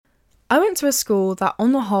I went to a school that,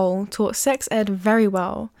 on the whole, taught sex ed very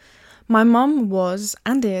well. My mum was,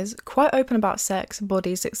 and is, quite open about sex,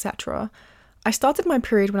 bodies, etc. I started my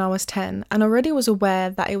period when I was 10 and already was aware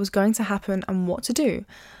that it was going to happen and what to do.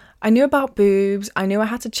 I knew about boobs, I knew I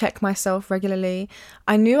had to check myself regularly,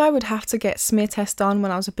 I knew I would have to get smear tests done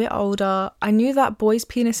when I was a bit older, I knew that boys'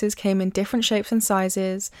 penises came in different shapes and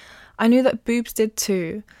sizes, I knew that boobs did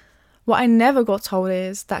too. What I never got told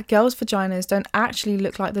is that girls' vaginas don't actually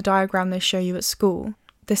look like the diagram they show you at school.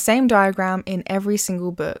 The same diagram in every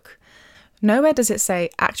single book. Nowhere does it say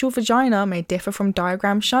actual vagina may differ from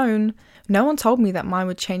diagram shown. No one told me that mine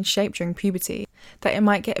would change shape during puberty, that it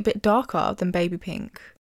might get a bit darker than baby pink.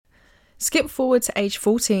 Skip forward to age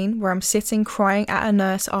 14, where I'm sitting crying at a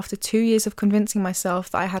nurse after 2 years of convincing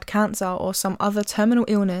myself that I had cancer or some other terminal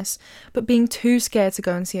illness, but being too scared to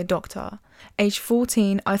go and see a doctor. Age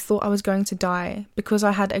 14, I thought I was going to die because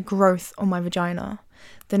I had a growth on my vagina.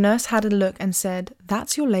 The nurse had a look and said,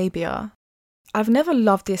 "That's your labia." I've never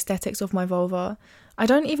loved the aesthetics of my vulva. I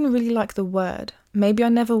don't even really like the word. Maybe I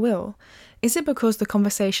never will. Is it because the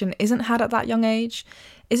conversation isn't had at that young age?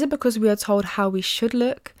 Is it because we are told how we should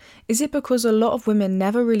look? Is it because a lot of women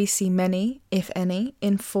never really see many, if any,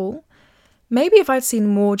 in full? Maybe if I'd seen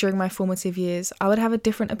more during my formative years, I would have a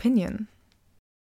different opinion.